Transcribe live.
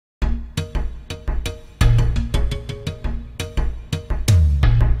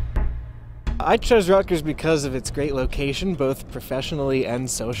I chose Rutgers because of its great location, both professionally and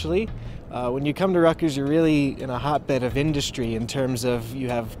socially. When you come to Rutgers, you're really in a hotbed of industry in terms of you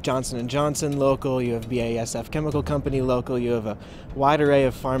have Johnson & Johnson local, you have BASF Chemical Company local, you have a wide array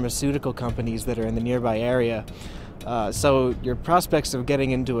of pharmaceutical companies that are in the nearby area. So your prospects of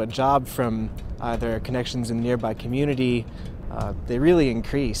getting into a job from either connections in the nearby community, they really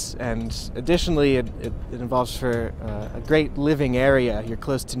increase. And additionally, it involves for a great living area. You're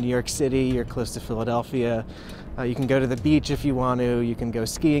close to New York City, you're close to Philadelphia. You can go to the beach if you want to, you can go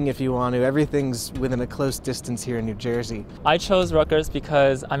skiing if you want to. Everything's within a close distance here in New Jersey. I chose Rutgers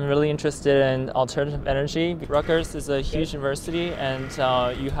because I'm really interested in alternative energy. Rutgers is a huge university, and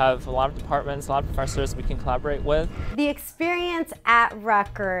you have a lot of departments, a lot of professors we can collaborate with. The experience at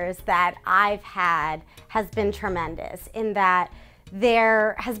Rutgers that I've had has been tremendous in that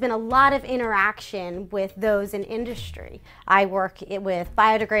there has been a lot of interaction with those in industry. I work with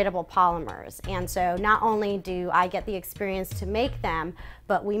biodegradable polymers, and so not only do I get the experience to make them,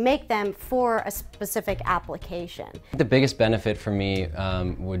 but we make them for a specific application. The biggest benefit for me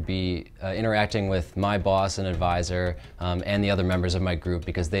would be interacting with my boss and advisor and the other members of my group,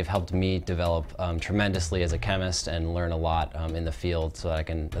 because they've helped me develop tremendously as a chemist and learn a lot in the field so that I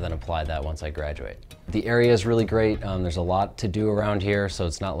can then apply that once I graduate. The area is really great. There's a lot to do around here, so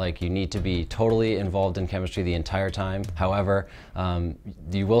it's not like you need to be totally involved in chemistry the entire time. However,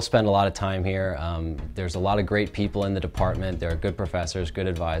 you will spend a lot of time here. There's a lot of great people in the department. There are good professors, good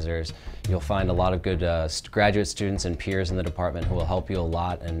advisors. You'll find a lot of good graduate students and peers in the department who will help you a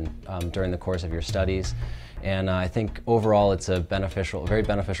lot during the course of your studies. And I think overall it's a very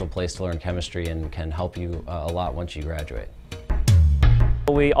beneficial place to learn chemistry and can help you a lot once you graduate.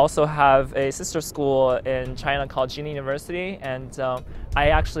 We also have a sister school in China called Jin University, and I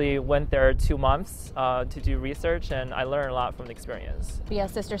actually went there 2 months to do research, and I learned a lot from the experience. We have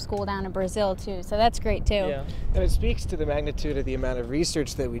a sister school down in Brazil too, so that's great too. Yeah. And it speaks to the magnitude of the amount of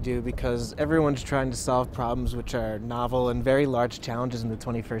research that we do, because everyone's trying to solve problems which are novel and very large challenges in the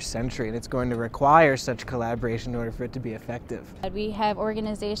 21st century, and it's going to require such collaboration in order for it to be effective. We have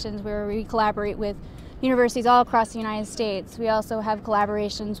organizations where we collaborate with universities all across the United States. We also have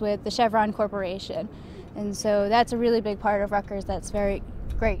collaborations with the Chevron Corporation, and so that's a really big part of Rutgers that's very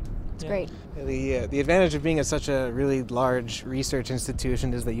great. It's great. The advantage of being at such a really large research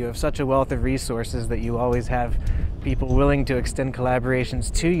institution is that you have such a wealth of resources that you always have people willing to extend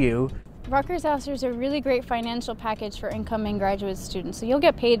collaborations to you. Rutgers offers a really great financial package for incoming graduate students, so you'll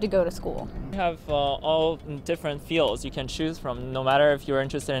get paid to go to school. We have all different fields you can choose from, no matter if you're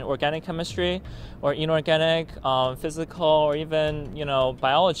interested in organic chemistry or inorganic, physical, or even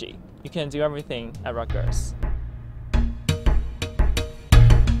biology. You can do everything at Rutgers.